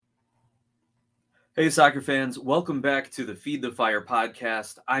Hey, soccer fans, welcome back to the Feed the Fire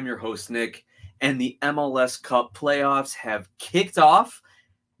podcast. I'm your host, Nick, and the MLS Cup playoffs have kicked off.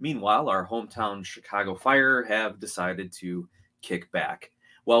 Meanwhile, our hometown Chicago Fire have decided to kick back.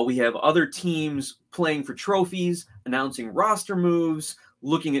 While we have other teams playing for trophies, announcing roster moves,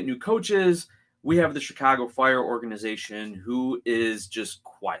 looking at new coaches, we have the Chicago Fire organization who is just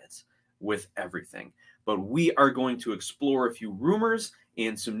quiet with everything. But we are going to explore a few rumors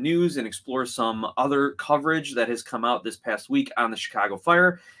and some news and explore some other coverage that has come out this past week on the Chicago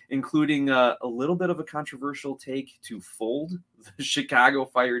Fire, including a little bit of a controversial take to fold the Chicago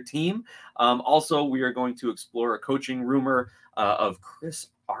Fire team. Also, we are going to explore a coaching rumor of Chris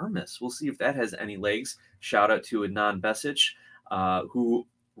Armas. We'll see if that has any legs. Shout out to Adnan Besic, who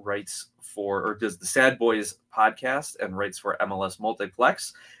writes for, or does the Sad Boys podcast and writes for MLS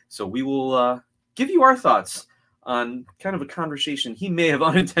Multiplex. So we will give you our thoughts on kind of a conversation he may have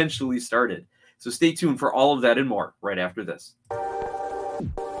unintentionally started. So stay tuned for all of that and more right after this.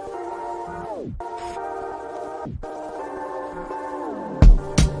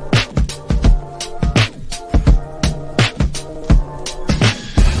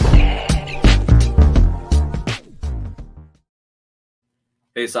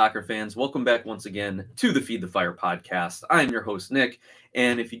 Hey, soccer fans, welcome back once again to the Feed the Fire podcast. I'm your host, Nick,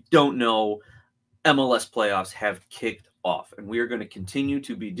 and if you don't know, MLS playoffs have kicked off, and we are going to continue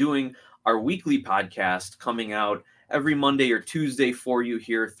to be doing our weekly podcast coming out every Monday or Tuesday for you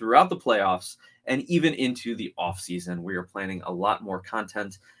here throughout the playoffs and even into the offseason. We are planning a lot more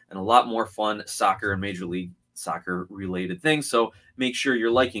content and a lot more fun soccer and Major League Soccer related things. So make sure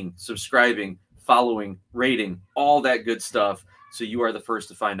you're liking, subscribing, following, rating, all that good stuff, so you are the first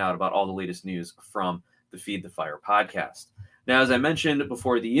to find out about all the latest news from the Feed the Fire podcast. Now, as I mentioned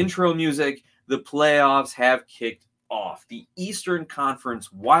before the intro music, the playoffs have kicked off. The Eastern Conference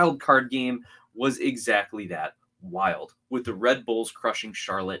wildcard game was exactly that, wild, with the Red Bulls crushing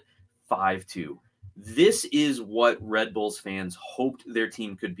Charlotte 5-2. This is what Red Bulls fans hoped their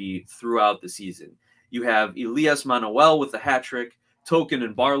team could be throughout the season. You have Elias Manuel with a hat trick, Token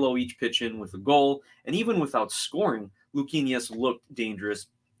and Barlow each pitch in with a goal, and even without scoring, Luquinhas looked dangerous,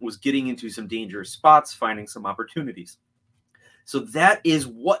 was getting into some dangerous spots, finding some opportunities. So that is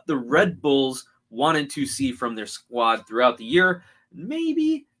what the Red Bulls wanted to see from their squad throughout the year.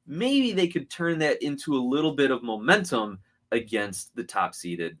 Maybe they could turn that into a little bit of momentum against the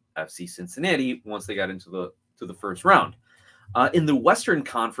top-seeded FC Cincinnati once they got into the first round. In the Western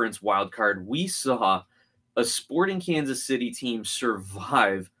Conference wildcard, we saw a Sporting Kansas City team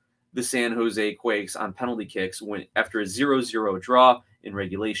survive the San Jose Quakes on penalty kicks after a 0-0 draw in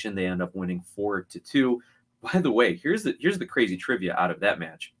regulation. They end up winning 4-2. By the way, here's the crazy trivia out of that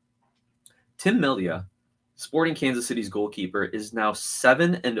match. Tim Melia, Sporting Kansas City's goalkeeper, is now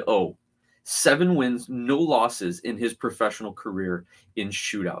 7-0. 7 wins, no losses in his professional career in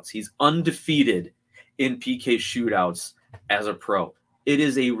shootouts. He's undefeated in PK shootouts as a pro. It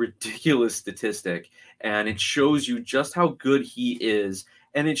is a ridiculous statistic, and it shows you just how good he is,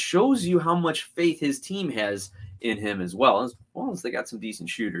 and it shows you how much faith his team has in him as well as they got some decent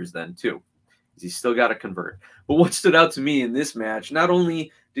shooters then too. He's still got to convert. But what stood out to me in this match, not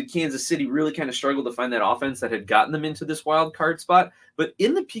only did Kansas City really kind of struggle to find that offense that had gotten them into this wild card spot, but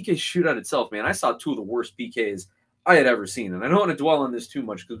in the PK shootout itself, man, I saw 2 of the worst PKs I had ever seen. And I don't want to dwell on this too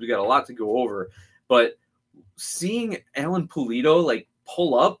much because we got a lot to go over. But seeing Alan Pulido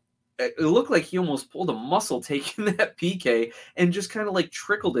pull up, it looked like he almost pulled a muscle taking that PK and just kind of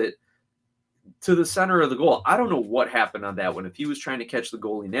trickled it to the center of the goal. I don't know what happened on that one. If he was trying to catch the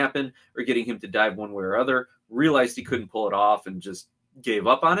goalie napping or getting him to dive one way or other, realized he couldn't pull it off and just gave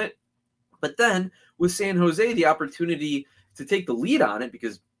up on it. But then with San Jose, the opportunity to take the lead on it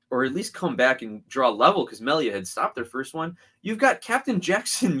or at least come back and draw level because Melia had stopped their first one. You've got Captain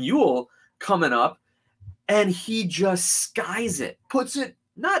Jackson Ewell coming up, and he just skies it, puts it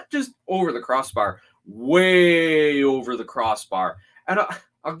not just over the crossbar, way over the crossbar. And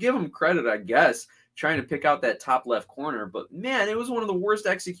I'll give him credit, I guess, trying to pick out that top left corner. But, man, it was one of the worst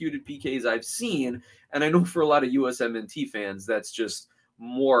executed PKs I've seen. And I know for a lot of USMNT fans, that's just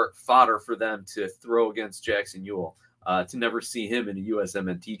more fodder for them to throw against Jackson Ewell, to never see him in a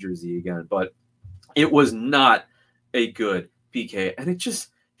USMNT jersey again. But it was not a good PK. And it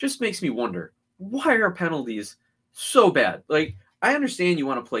just makes me wonder, why are penalties so bad? I understand you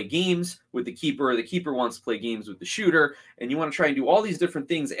want to play games with the keeper wants to play games with the shooter, and you want to try and do all these different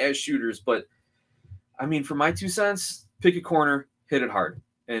things as shooters. But, I mean, for my 2 cents, pick a corner, hit it hard.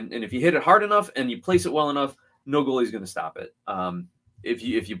 And if you hit it hard enough and you place it well enough, no goalie's going to stop it. If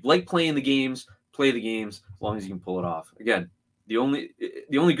you like playing the games, play the games as long as you can pull it off. Again, The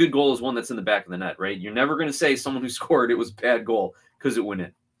only good goal is one that's in the back of the net, right? You're never going to say someone who scored it was a bad goal because it went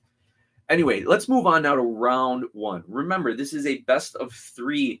in. Anyway, let's move on now to round 1. Remember, this is a best of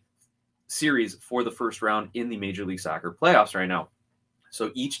 3 series for the first round in the Major League Soccer playoffs right now.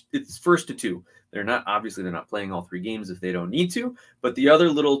 So it's first to 2. They're not playing all 3 games if they don't need to. But the other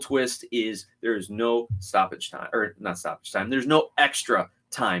little twist is there is no stoppage time, or not stoppage time. There's no extra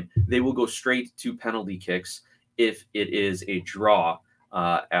time. They will go straight to penalty kicks if it is a draw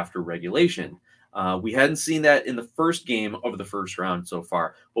after regulation. We hadn't seen that in the first game of the first round so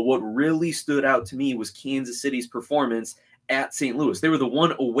far. But what really stood out to me was Kansas City's performance at St. Louis. They were the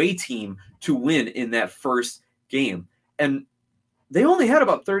one away team to win in that first game. And they only had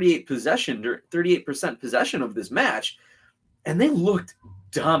about 38% possession of this match, and they looked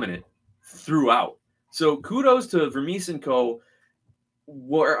dominant throughout. So kudos to Vermees and Co.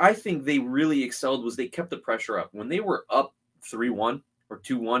 Where I think they really excelled was they kept the pressure up. When they were up 3-1 or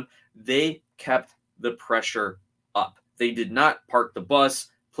 2-1, they kept the pressure up. They did not park the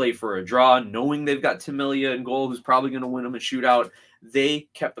bus, play for a draw, knowing they've got Tamilia in goal, who's probably going to win them a shootout. They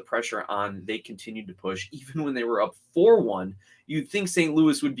kept the pressure on. They continued to push. Even when they were up 4-1, you'd think St.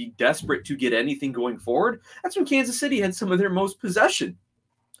 Louis would be desperate to get anything going forward. That's when Kansas City had some of their most possession.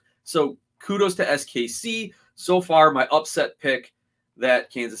 So kudos to SKC. So far, my upset pick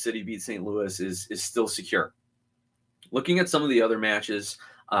that Kansas City beat St. Louis is still secure. Looking at some of the other matches,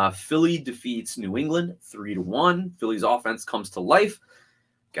 Philly defeats New England 3-1. Philly's offense comes to life.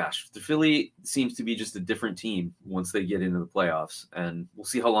 Gosh, the Philly seems to be just a different team once they get into the playoffs, and we'll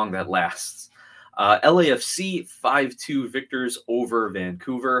see how long that lasts. LAFC 5-2 victors over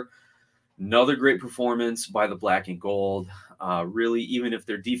Vancouver. Another great performance by the black and gold. Really, even if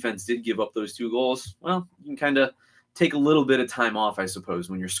their defense did give up those 2 goals, well, you can kind of take a little bit of time off, I suppose,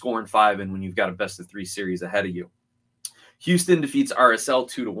 when you're scoring 5 and when you've got a best of 3 series ahead of you. Houston defeats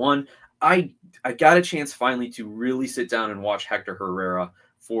RSL 2-1. I got a chance finally to really sit down and watch Hector Herrera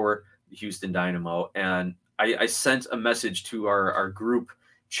for the Houston Dynamo, and I sent a message to our group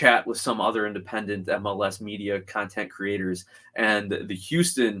chat with some other independent MLS media content creators, and the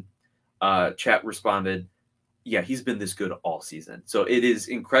Houston chat responded, yeah, he's been this good all season. So it is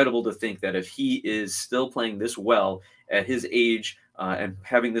incredible to think that if he is still playing this well at his age and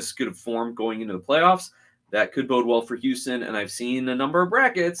having this good of form going into the playoffs, that could bode well for Houston. And I've seen a number of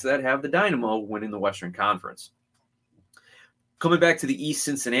brackets that have the Dynamo winning the Western Conference. Coming back to the East,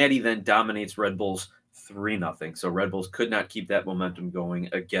 Cincinnati then dominates Red Bulls 3-0. So Red Bulls could not keep that momentum going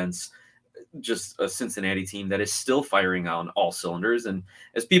against just a Cincinnati team that is still firing on all cylinders. And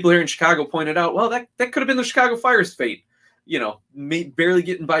as people here in Chicago pointed out, well, that could have been the Chicago Fire's fate. You know, barely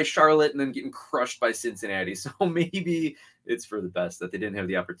getting by Charlotte and then getting crushed by Cincinnati. So maybe it's for the best that they didn't have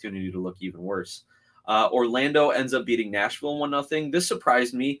the opportunity to look even worse. Orlando ends up beating Nashville 1-0. This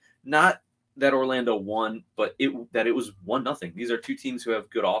surprised me. Not that Orlando won, but that it was 1-0. These are 2 teams who have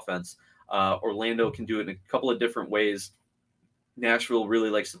good offense. Orlando can do it in a couple of different ways. Nashville really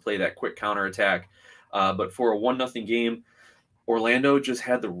likes to play that quick counterattack. But for a 1-0 game, Orlando just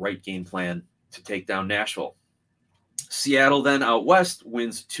had the right game plan to take down Nashville. Seattle then out west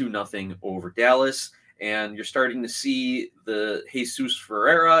wins 2-0 over Dallas. And you're starting to see the Jesus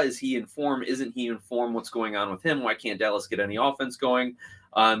Ferreira. Is he in form? Isn't he in form? What's going on with him? Why can't Dallas get any offense going?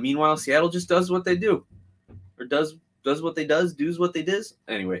 Meanwhile, Seattle just does what they do. Or does what they does what they does.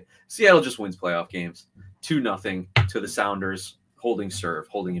 Anyway, Seattle just wins playoff games. 2-0 to the Sounders,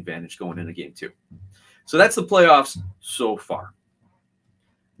 holding advantage going into game 2. So that's the playoffs so far.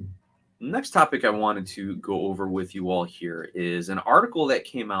 Next topic I wanted to go over with you all here is an article that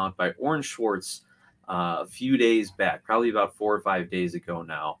came out by Oren Schwartz a few days back, probably about 4 or 5 days ago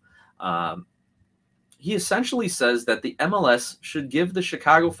now. He essentially says that the MLS should give the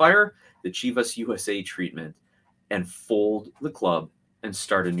Chicago Fire the Chivas USA treatment and fold the club and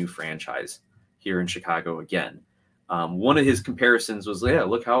start a new franchise here in Chicago again. One of his comparisons was,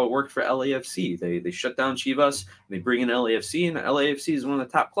 look how it worked for LAFC. They shut down Chivas, they bring in LAFC, and LAFC is one of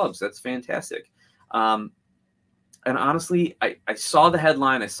the top clubs. That's fantastic. And honestly, I saw the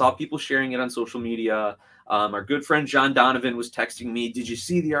headline. I saw people sharing it on social media. Our good friend John Donovan was texting me, "Did you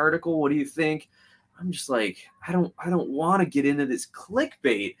see the article? What do you think?" I'm just like, I don't want to get into this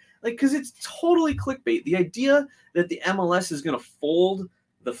clickbait, because it's totally clickbait. The idea that the MLS is going to fold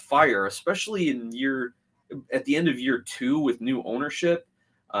the Fire, especially at the end of year 2 with new ownership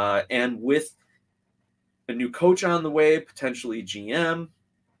and with a new coach on the way, potentially GM.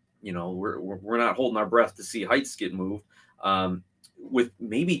 You know, we're not holding our breath to see Heights get moved. with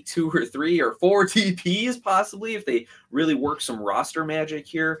maybe 2 or 3 or 4 TPs, possibly, if they really work some roster magic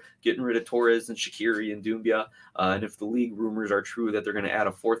here, getting rid of Torres and Shaqiri and Doumbia. And if the league rumors are true that they're going to add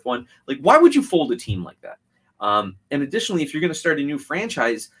a 4th one, like, why would you fold a team like that? And additionally, if you're going to start a new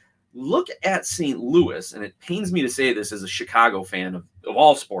franchise, look at St. Louis, and it pains me to say this as a Chicago fan of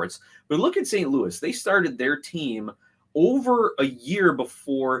all sports, but look at St. Louis. They started their team over a year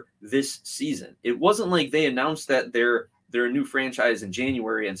before this season. It wasn't like they announced that they're a new franchise in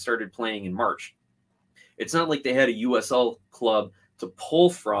January and started playing in March. It's not like they had a USL club to pull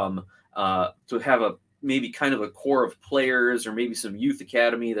from to have a maybe kind of a core of players or maybe some youth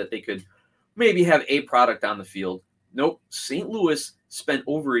academy that they could maybe have a product on the field. Nope. St. Louis spent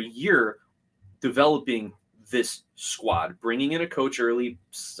over a year developing this squad, bringing in a coach early,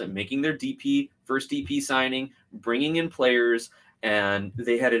 making their first DP signing, bringing in players, and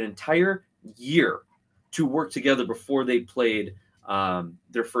they had an entire year to work together before they played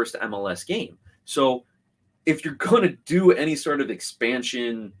their first MLS game. So if you're going to do any sort of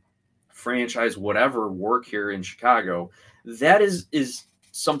expansion, franchise, whatever work here in Chicago, that is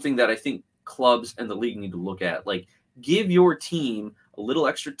something that I think clubs and the league need to look at. Like, give your team a little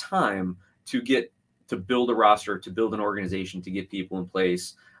extra time to build a roster, to build an organization, to get people in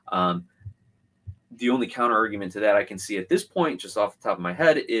place. The only counter argument to that I can see at this point, just off the top of my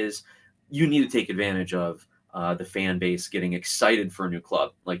head, is you need to take advantage of the fan base getting excited for a new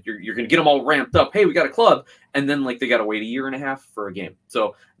club. Like, you're going to get them all ramped up. Hey, we got a club. And then, like, they got to wait a year and a half for a game.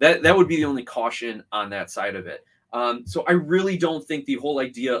 So that would be the only caution on that side of it. So I really don't think the whole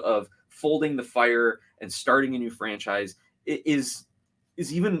idea of folding the Fire and starting a new franchise is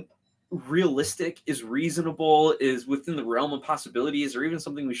even realistic, is reasonable, is within the realm of possibilities, or even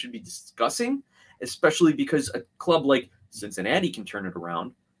something we should be discussing, especially because a club like Cincinnati can turn it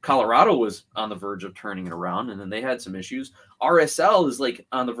around. Colorado was on the verge of turning it around, and then they had some issues. RSL is like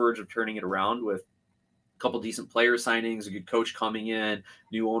on the verge of turning it around with a couple decent player signings, a good coach coming in,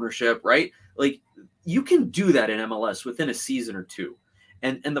 new ownership, right? Like, you can do that in MLS within a season or two.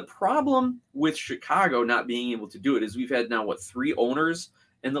 And the problem with Chicago not being able to do it is we've had now, 3 owners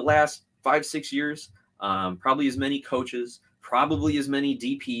in the last 5-6 years, probably as many coaches, probably as many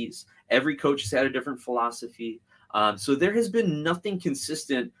DPs. Every coach has had a different philosophy. So there has been nothing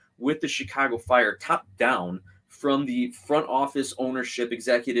consistent with the Chicago Fire top down, from the front office, ownership,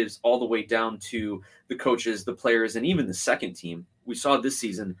 executives, all the way down to the coaches, the players, and even the second team. We saw this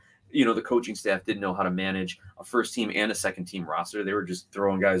season, the coaching staff didn't know how to manage a first team and a second team roster. They were just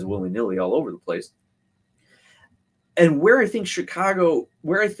throwing guys willy-nilly all over the place. And where I think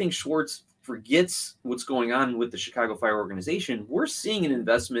Schwartz forgets what's going on with the Chicago Fire organization, we're seeing an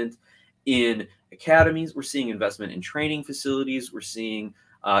investment in academies. We're seeing investment in training facilities. We're seeing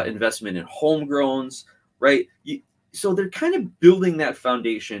investment in homegrowns, right? So they're kind of building that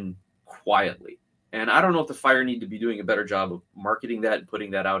foundation quietly. And I don't know if the Fire need to be doing a better job of marketing that and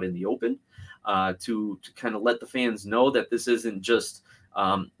putting that out in the open to kind of let the fans know that this isn't just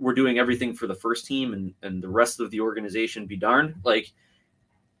we're doing everything for the first team and the rest of the organization be darned. Like,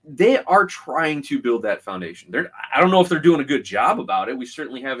 they are trying to build that foundation. I don't know if they're doing a good job about it. We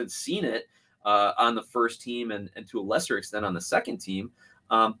certainly haven't seen it on the first team and to a lesser extent on the second team.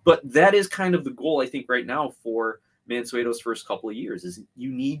 But that is kind of the goal, I think, right now for Mansueto's first couple of years, is you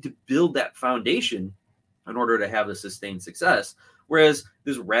need to build that foundation in order to have the sustained success. Whereas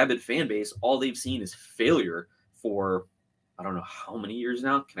this rabid fan base, all they've seen is failure for, I don't know how many years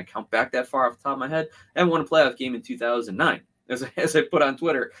now. Can I count back that far off the top of my head? I haven't won a playoff game in 2009. As I put on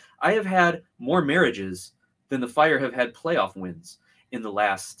Twitter, I have had more marriages than the Fire have had playoff wins in the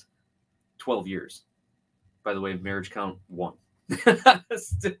last 12 years. By the way, marriage count 1.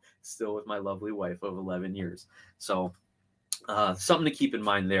 Still with my lovely wife of 11 years. So something to keep in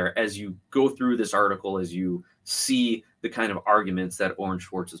mind there as you go through this article, as you see the kind of arguments that Orange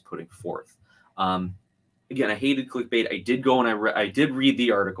Schwartz is putting forth. Again, I hated clickbait. I did go and I did read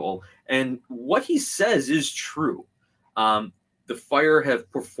the article, and what he says is true. The Fire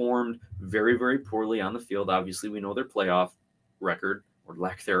have performed very, very poorly on the field. Obviously, we know their playoff record or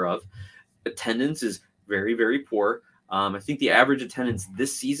lack thereof. Attendance is very, very poor. I think the average attendance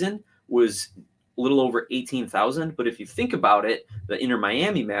this season was a little over 18,000. But if you think about it, the Inter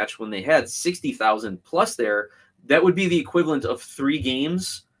Miami match, when they had 60,000 plus there, that would be the equivalent of 3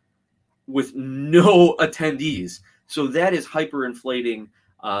 games with no attendees. So that is hyperinflating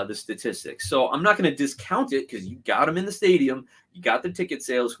the statistics. So I'm not going to discount it because you got them in the stadium. You got the ticket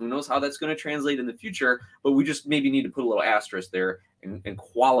sales. Who knows how that's going to translate in the future? But we just maybe need to put a little asterisk there and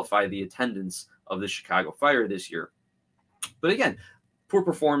qualify the attendance of the Chicago Fire this year. But again, poor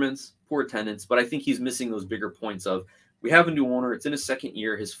performance, poor attendance. But I think he's missing those bigger points of We have a new owner. It's in his second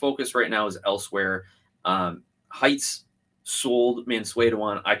year. His focus right now is elsewhere. Heights sold Mansueto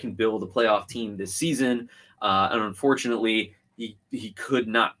on, I can build a playoff team this season. And unfortunately, he could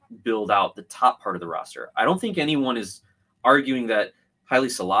not build out the top part of the roster. I don't think anyone is arguing that Haile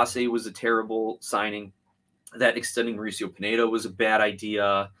Selassie was a terrible signing, that extending Mauricio Pineda was a bad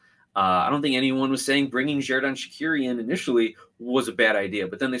idea. I don't think anyone was saying bringing Xherdan Shaqiri in initially was a bad idea,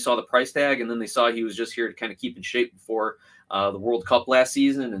 but then they saw the price tag, and then they saw he was just here to kind of keep in shape before the World Cup last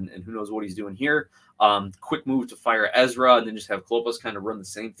season, and who knows what he's doing here. Quick move to fire Ezra and then just have Klopas kind of run the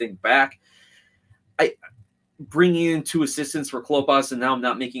same thing back. Bringing in 2 assistants for Klopas, and now I'm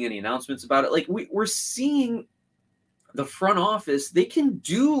not making any announcements about it. Like, we're seeing the front office, they can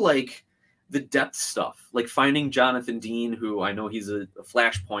do like the depth stuff, like finding Jonathan Dean, who I know he's a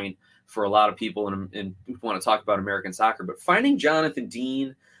flashpoint for a lot of people and who want to talk about American soccer, but finding Jonathan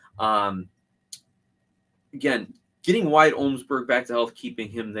Dean, again, getting Wyatt Olmsberg back to health, keeping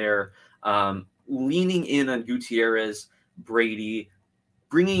him there, leaning in on Gutierrez, Brady,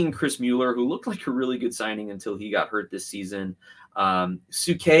 bringing in Chris Mueller, who looked like a really good signing until he got hurt this season.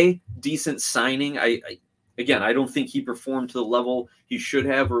 Suke, decent signing. Again, I don't think he performed to the level he should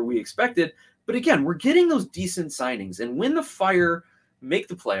have or we expected. But again, we're getting those decent signings. And when the Fire make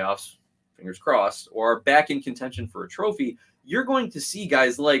the playoffs, fingers crossed, or are back in contention for a trophy, you're going to see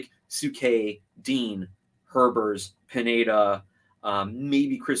guys like Suke, Dean, Herbers, Pineda,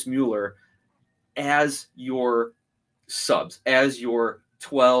 maybe Chris Mueller as your subs, as your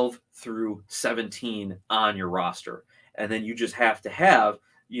 12 through 17 on your roster. And then you just have to have,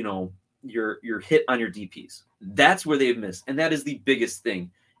 your hit on your DPs. That's where they've missed. And that is the biggest thing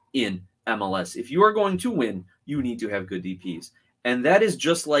in MLS. If you are going to win, you need to have good DPs. And that is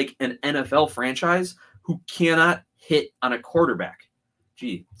just like an NFL franchise who cannot hit on a quarterback.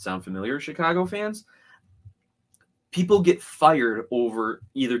 Gee, sound familiar, Chicago fans? People get fired over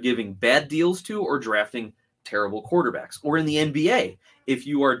either giving bad deals to or drafting terrible quarterbacks. Or in the NBA, if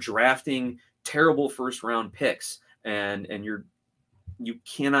you are drafting terrible first-round picks and you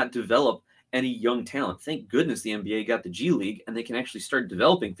cannot develop any young talent. Thank goodness the NBA got the G League and they can actually start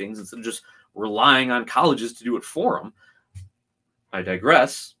developing things instead of just relying on colleges to do it for them. I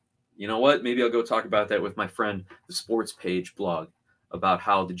digress. You know what? Maybe I'll go talk about that with my friend, the Sports Page blog, about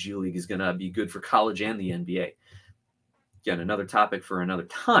how the G League is going to be good for college and the NBA. Again, another topic for another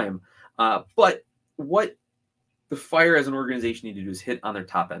time. But what the Fire as an organization need to do is hit on their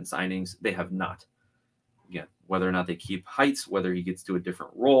top-end signings. They have not. Again, whether or not they keep Heights, whether he gets to a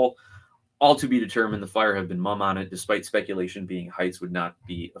different role, all to be determined. The Fire have been mum on it, despite speculation being Heights would not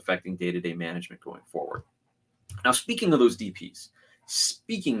be affecting day-to-day management going forward. Now, speaking of those DPs,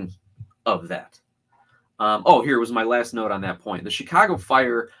 speaking of that, here was my last note on that point. The Chicago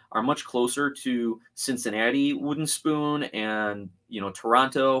Fire are much closer to Cincinnati Wooden Spoon and,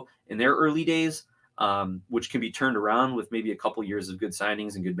 Toronto in their early days, which can be turned around with maybe a couple years of good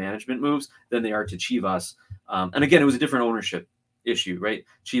signings and good management moves than they are to Chivas. And again, it was a different ownership issue, right?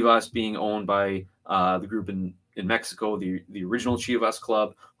 Chivas being owned by the group in Mexico, the original Chivas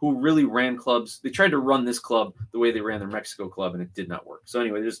club, who really ran clubs. They tried to run this club the way they ran their Mexico club, and it did not work. So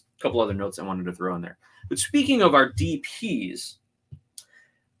anyway, there's a couple other notes I wanted to throw in there. But speaking of our DPs,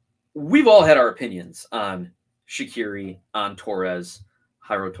 we've all had our opinions on Shaqiri, on Torres,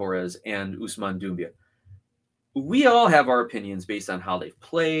 Jairo Torres, and Usman Doumbia. We all have our opinions based on how they've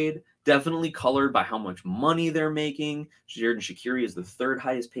played, definitely colored by how much money they're making. Xherdan Shaqiri is the 3rd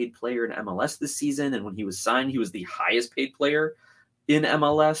highest paid player in MLS this season, and when he was signed, he was the highest paid player in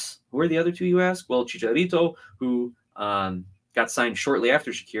MLS. Who are the other two, you ask? Well, Chicharito, who got signed shortly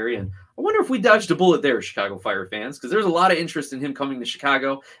after Shaqiri, and I wonder if we dodged a bullet there, Chicago Fire fans, because there's a lot of interest in him coming to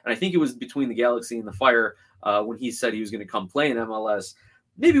Chicago, and I think it was between the Galaxy and the Fire when he said he was going to come play in MLS.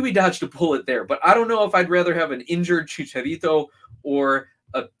 Maybe we dodged a bullet there, but I don't know if I'd rather have an injured Chicharito or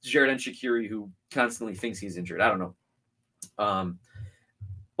a Xherdan Shaqiri who constantly thinks he's injured. I don't know.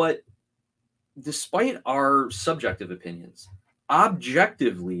 But despite our subjective opinions,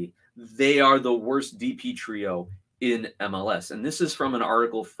 objectively, they are the worst DP trio in MLS. And this is from an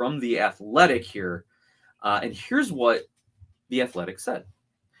article from The Athletic here. And here's what The Athletic said.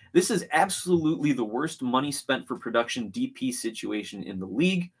 This is absolutely the worst money spent for production DP situation in the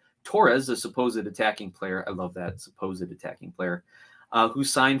league. Torres, a supposed attacking player, I love that, supposed attacking player, who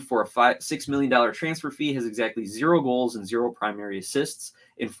signed for a $6 million transfer fee, has exactly 0 goals and 0 primary assists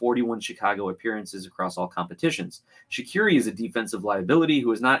in 41 Chicago appearances across all competitions. Shaqiri is a defensive liability who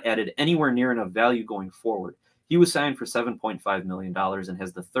has not added anywhere near enough value going forward. He was signed for $7.5 million and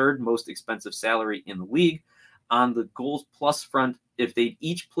has the 3rd most expensive salary in the league. On the goals plus front, if they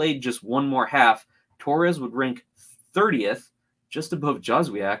each played just one more half, Torres would rank 30th, just above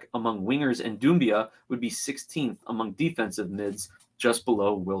Jozwiak among wingers, and Doumbia would be 16th among defensive mids, just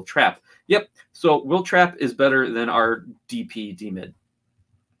below Will Trapp. Yep, so Will Trapp is better than our DP D-mid.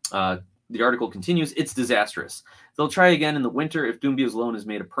 The article continues, it's disastrous. They'll try again in the winter. If Doumbia's loan is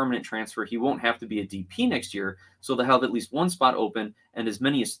made a permanent transfer, he won't have to be a DP next year, so they'll have at least one spot open and as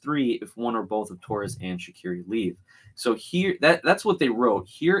many as 3 if one or both of Torres and Shaqiri leave. So here, that's what they wrote.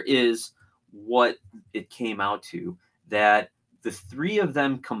 Here is what it came out to, that the 3 of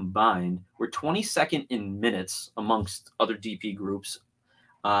them combined were 22nd in minutes amongst other DP groups.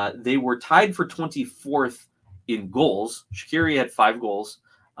 They were tied for 24th in goals. Shaqiri had 5 goals.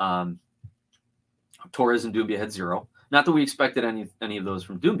 Torres and Doumbia had 0. Not that we expected any of those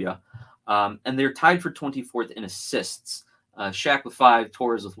from Doumbia. And they're tied for 24th in assists. Shaq with 5,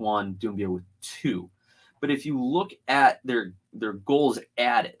 Torres with 1, Doumbia with 2. But if you look at their goals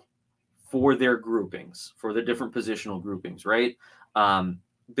added for their groupings, for the different positional groupings, right?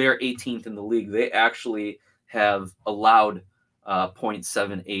 They're 18th in the league. They actually have allowed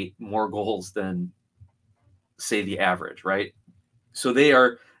 0.78 more goals than, say, the average, right? So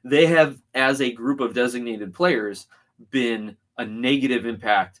they have, as a group of designated players, been a negative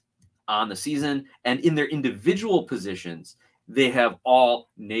impact on the season. And in their individual positions, they have all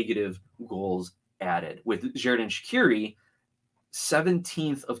negative goals added. With Xherdan Shaqiri,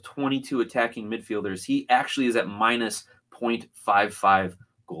 17th of 22 attacking midfielders, he actually is at minus 0.55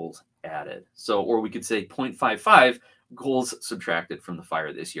 goals added. So, or we could say 0.55 goals subtracted from the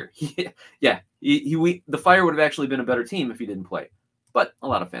Fire this year. The Fire would have actually been a better team if he didn't play. But a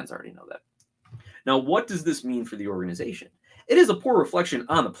lot of fans already know that. Now, what does this mean for the organization? It is a poor reflection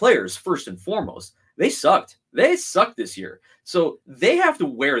on the players, first and foremost. They sucked. They sucked this year. So they have to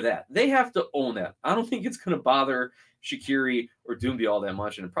wear that. They have to own that. I don't think it's going to bother Shaqiri or Doumbia all that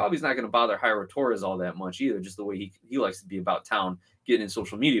much, and it probably is not going to bother Jairo Torres all that much either, just the way he likes to be about town, getting in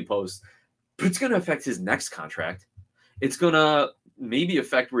social media posts. But it's going to affect his next contract. It's going to maybe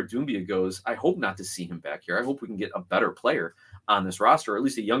affect where Doumbia goes. I hope not to see him back here. I hope we can get a better player on this roster, or at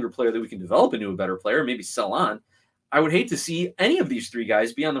least a younger player that we can develop into a better player, maybe sell on. I would hate to see any of these 3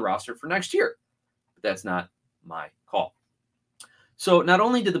 guys be on the roster for next year, but that's not my call. So not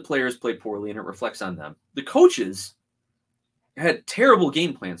only did the players play poorly, and it reflects on them, the coaches had terrible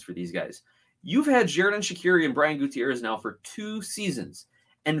game plans for these guys. You've had Xherdan Shaqiri and Brian Gutierrez now for 2 seasons,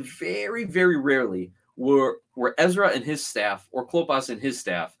 and very, very rarely were Ezra and his staff or Klopas and his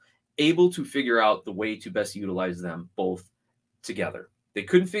staff able to figure out the way to best utilize them both together. They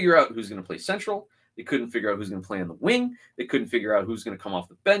couldn't figure out who's going to play central. They couldn't figure out who's going to play on the wing. They couldn't figure out who's going to come off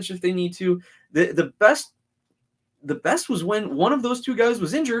the bench if they need to. The best was when one of those 2 guys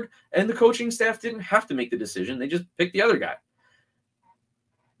was injured and the coaching staff didn't have to make the decision. They just picked the other guy.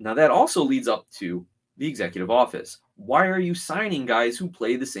 Now that also leads up to the executive office. Why are you signing guys who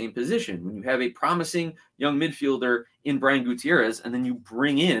play the same position when you have a promising young midfielder in Brian Gutierrez and then you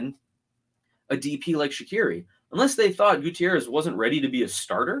bring in a DP like Shaqiri? Unless they thought Gutierrez wasn't ready to be a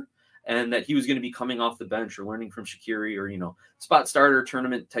starter and that he was going to be coming off the bench or learning from Shaqiri or, spot starter,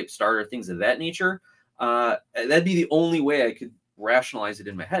 tournament type starter, things of that nature, that'd be the only way I could rationalize it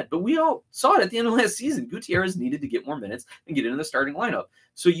in my head. But we all saw it at the end of last season. Gutierrez needed to get more minutes and get into the starting lineup.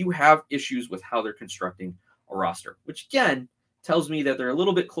 So you have issues with how they're constructing a roster, which again tells me that they're a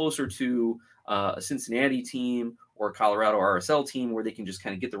little bit closer to a Cincinnati team or a Colorado RSL team where they can just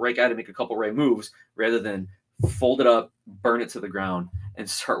kind of get the right guy to make a couple right moves rather than fold it up, burn it to the ground, and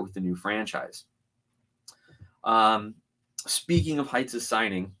start with the new franchise. Speaking of Heights'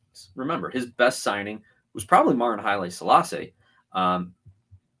 signing, remember, his best signing was probably Marin Haile Selassie.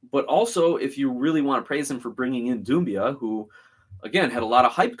 But also, if you really want to praise him for bringing in Doumbia, who, again, had a lot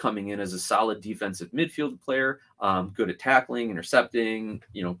of hype coming in as a solid defensive midfield player, good at tackling, intercepting,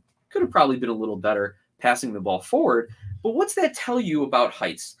 could have probably been a little better passing the ball forward. But what's that tell you about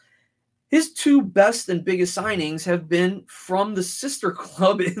Heights? His 2 best and biggest signings have been from the sister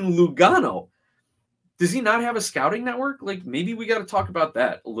club in Lugano. Does he not have a scouting network? Maybe we got to talk about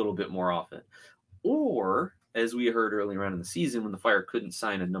that a little bit more often. Or, as we heard earlier on in the season, when the Fire couldn't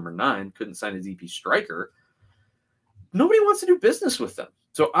sign a number 9, couldn't sign a DP striker, nobody wants to do business with them.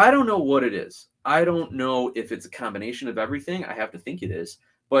 So I don't know what it is. I don't know if it's a combination of everything. I have to think it is.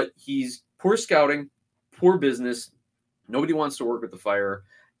 But he's poor scouting, poor business. Nobody wants to work with the Fire.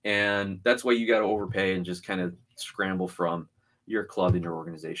 And that's why you got to overpay and just kind of scramble from your club and your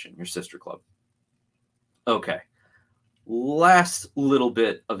organization, your sister club. Okay. Last little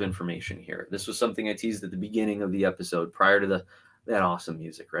bit of information here. This was something I teased at the beginning of the episode prior to that awesome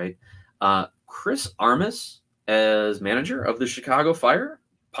music, right? Chris Armas as manager of the Chicago Fire?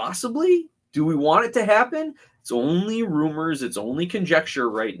 Possibly. Do we want it to happen? It's only rumors. It's only conjecture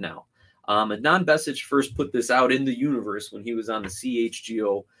right now. Adnan Besic first put this out in the universe when he was on the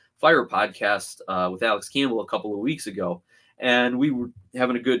CHGO Fire podcast with Alex Campbell a couple of weeks ago. And we were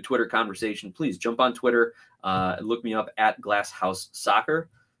having a good Twitter conversation. Please jump on Twitter. Look me up at Glasshouse Soccer.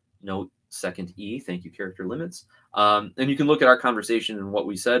 Note second E. Thank you, Character Limits. And you can look at our conversation and what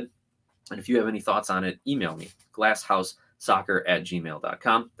we said. And if you have any thoughts on it, email me,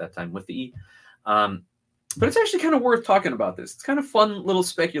 glasshouseSoccer@gmail.com, that time with the E. But it's actually kind of worth talking about this. It's kind of fun little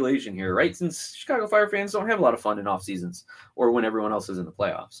speculation here, right? Since Chicago Fire fans don't have a lot of fun in off seasons or when everyone else is in the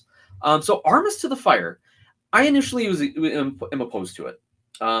playoffs. So Armas to the Fire, I initially am opposed to it.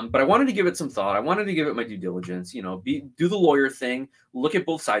 But I wanted to give it some thought. I wanted to give it my due diligence, do the lawyer thing, look at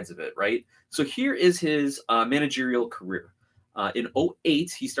both sides of it, right? So here is his managerial career. In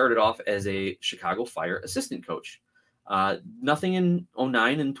 2008, he started off as a Chicago Fire assistant coach. Nothing in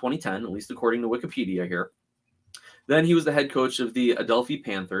 2009 and 2010, at least according to Wikipedia here. Then he was the head coach of the Adelphi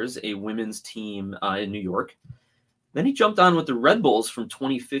Panthers, a women's team in New York. Then he jumped on with the Red Bulls from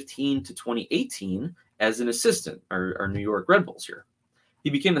 2015 to 2018 as an assistant, our New York Red Bulls here. He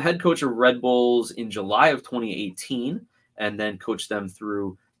became the head coach of Red Bulls in July of 2018 and then coached them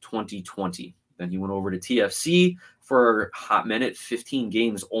through 2020. Then he went over to TFC for a hot minute, 15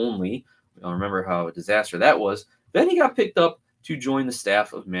 games only. We all remember how a disaster that was. Then he got picked up to join the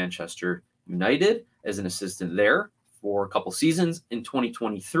staff of Manchester United as an assistant there for a couple seasons. In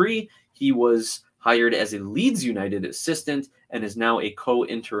 2023, he was hired as a Leeds United assistant and is now a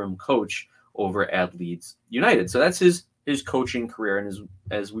co-interim coach over at Leeds United. So that's his coaching career. And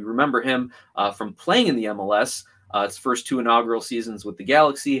as we remember him from playing in the MLS, his first two inaugural seasons with the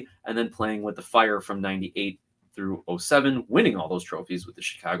Galaxy, and then playing with the Fire from 98 through 07, winning all those trophies with the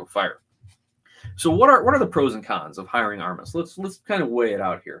Chicago Fire. So what are the pros and cons of hiring Armas? Let's kind of weigh it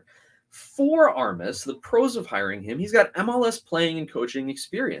out here. For Armas, the pros of hiring him, he's got MLS playing and coaching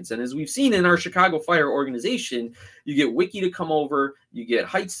experience. And as we've seen in our Chicago Fire organization, you get Wiki to come over, you get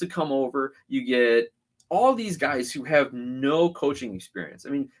Heights to come over, you get all these guys who have no coaching experience.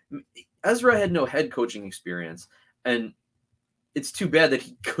 I mean, Ezra had no head coaching experience, and it's too bad that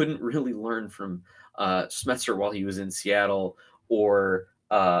he couldn't really learn from Smetzer while he was in Seattle, or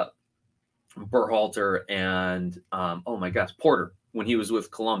Berhalter and, Porter when he was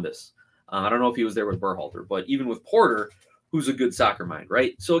with Columbus. I don't know if he was there with Berhalter, but even with Porter, who's a good soccer mind,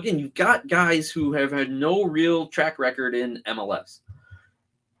 right? So again, you've got guys who have had no real track record in MLS.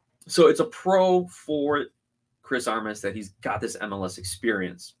 So it's a pro for Chris Armas that he's got this MLS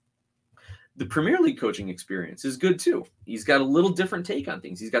experience. The Premier League coaching experience is good too. He's got a little different take on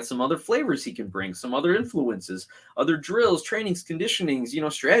things. He's got some other flavors he can bring, some other influences, other drills, trainings,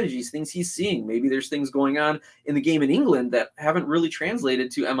 conditionings, strategies, things he's seeing. Maybe there's things going on in the game in England that haven't really translated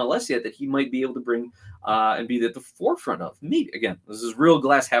to MLS yet that he might be able to bring and be at the forefront of. Maybe, again, this is real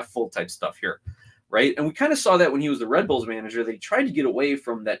glass half full type stuff here, right? And we kind of saw that when he was the Red Bulls manager. They tried to get away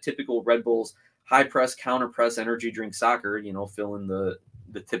from that typical Red Bulls high press, counter press, energy drink soccer, fill in the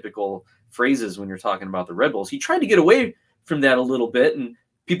typical phrases when you're talking about the Red Bulls. He tried to get away from that a little bit, and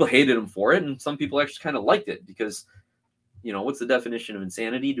people hated him for it, and some people actually kind of liked it because, what's the definition of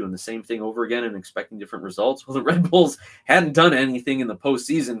insanity? Doing the same thing over again and expecting different results? Well, the Red Bulls hadn't done anything in the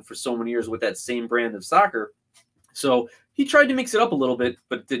postseason for so many years with that same brand of soccer. So he tried to mix it up a little bit,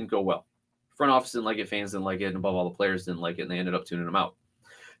 but it didn't go well. Front office didn't like it, fans didn't like it, and above all, the players didn't like it, and they ended up tuning him out.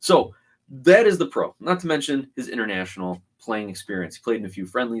 So that is the pro, not to mention his international playing experience. He played in a few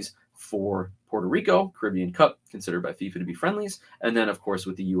friendlies for Puerto Rico, Caribbean Cup, considered by FIFA to be friendlies, and then, of course,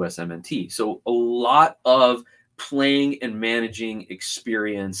 with the USMNT. So a lot of playing and managing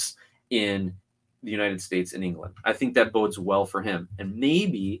experience in the United States and England. I think that bodes well for him. And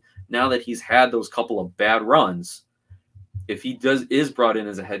maybe now that he's had those couple of bad runs, if he is brought in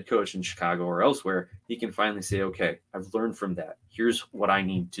as a head coach in Chicago or elsewhere, he can finally say, okay, I've learned from that. Here's what I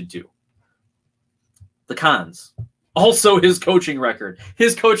need to do. The cons. Also, his coaching record.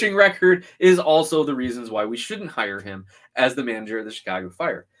 His coaching record is also the reasons why we shouldn't hire him as the manager of the Chicago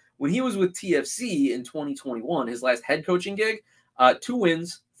Fire. When he was with TFC in 2021, his last head coaching gig, 2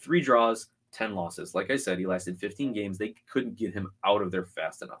 wins, 3 draws, 10 losses. Like I said, he lasted 15 games. They couldn't get him out of there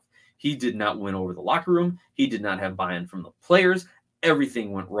fast enough. He did not win over the locker room. He did not have buy-in from the players.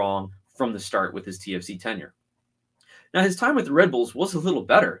 Everything went wrong from the start with his TFC tenure. Now, his time with the Red Bulls was a little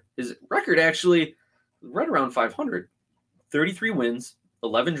better. His record actually right around 500, 33 wins,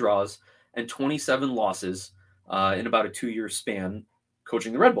 11 draws, and 27 losses in about a 2-year span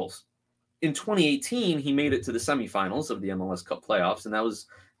coaching the Red Bulls. In 2018, he made it to the semifinals of the MLS Cup playoffs, and that was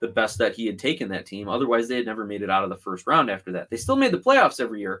the best that he had taken that team. Otherwise, they had never made it out of the first round after that. They still made the playoffs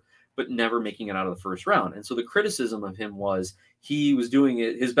every year, but never making it out of the first round. And so the criticism of him was he was doing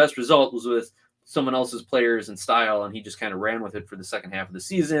it. His best result was with someone else's players and style, and he just kind of ran with it for the second half of the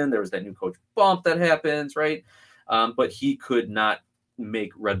season. There was that new coach bump that happens, right? But he could not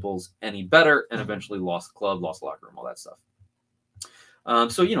make Red Bulls any better, and eventually lost the club, lost the locker room, all that stuff.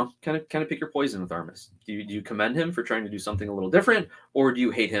 So, kind of pick your poison with Armas. Do you commend him for trying to do something a little different, or do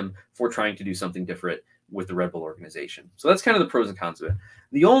you hate him for trying to do something different with the Red Bull organization? So that's kind of the pros and cons of it.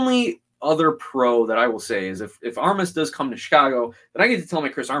 The only other pro that I will say is if Armas does come to Chicago, then I get to tell my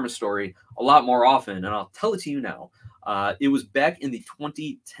Chris Armas story a lot more often, and I'll tell it to you now. It was back in the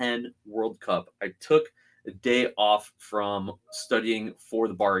 2010 World Cup. I took a day off from studying for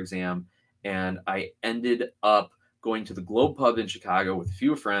the bar exam, and I ended up going to the Globe Pub in Chicago with a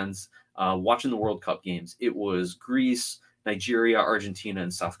few friends, watching the World Cup games. It was Greece, Nigeria, Argentina,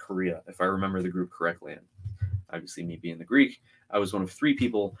 and South Korea, if I remember the group correctly. And obviously, me being the Greek, I was one of 3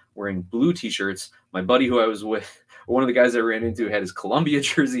 people wearing blue T-shirts. My buddy who I was with, one of the guys I ran into, had his Colombia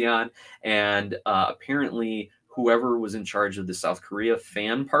jersey on, and apparently whoever was in charge of the South Korea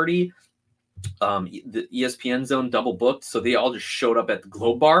fan party, the ESPN Zone double booked, so they all just showed up at the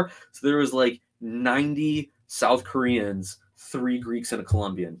Globe Bar. So there was like 90 South Koreans, 3 Greeks, and a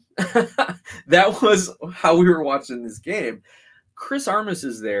Colombian. That was how we were watching this game. Chris Armas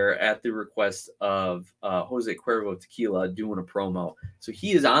is there at the request of Jose Cuervo Tequila doing a promo. So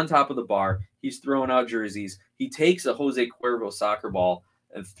he is on top of the bar. He's throwing out jerseys. He takes a Jose Cuervo soccer ball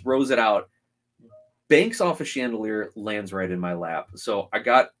and throws it out, banks off a chandelier, lands right in my lap. So I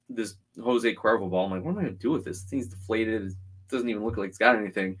got this Jose Cuervo ball. I'm like, what am I going to do with this? This thing's deflated. It doesn't even look like it's got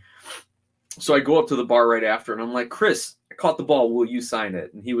anything. So I go up to the bar right after, and I'm like, Chris, I caught the ball. Will you sign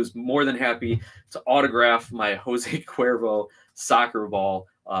it? And he was more than happy to autograph my Jose Cuervo soccer ball.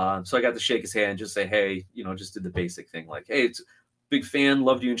 So I got to shake his hand, just say, hey, just did the basic thing. Like, hey, it's a big fan.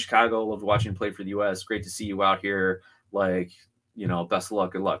 Loved you in Chicago. Loved watching you play for the U.S. Great to see you out here. Like, best of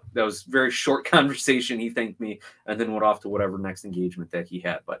luck. Good luck. That was a very short conversation. He thanked me and then went off to whatever next engagement that he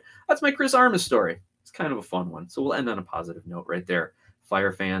had. But that's my Chris Armas story. It's kind of a fun one. So we'll end on a positive note right there.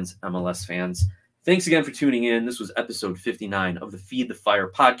 Fire fans, MLS fans, thanks again for tuning in. This was episode 59 of the Feed the Fire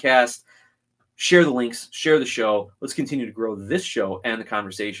podcast. Share the links, share the show. Let's continue to grow this show and the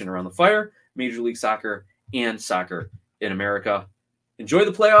conversation around the Fire, Major League Soccer, and soccer in America. Enjoy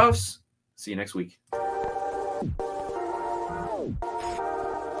the playoffs. See you next week.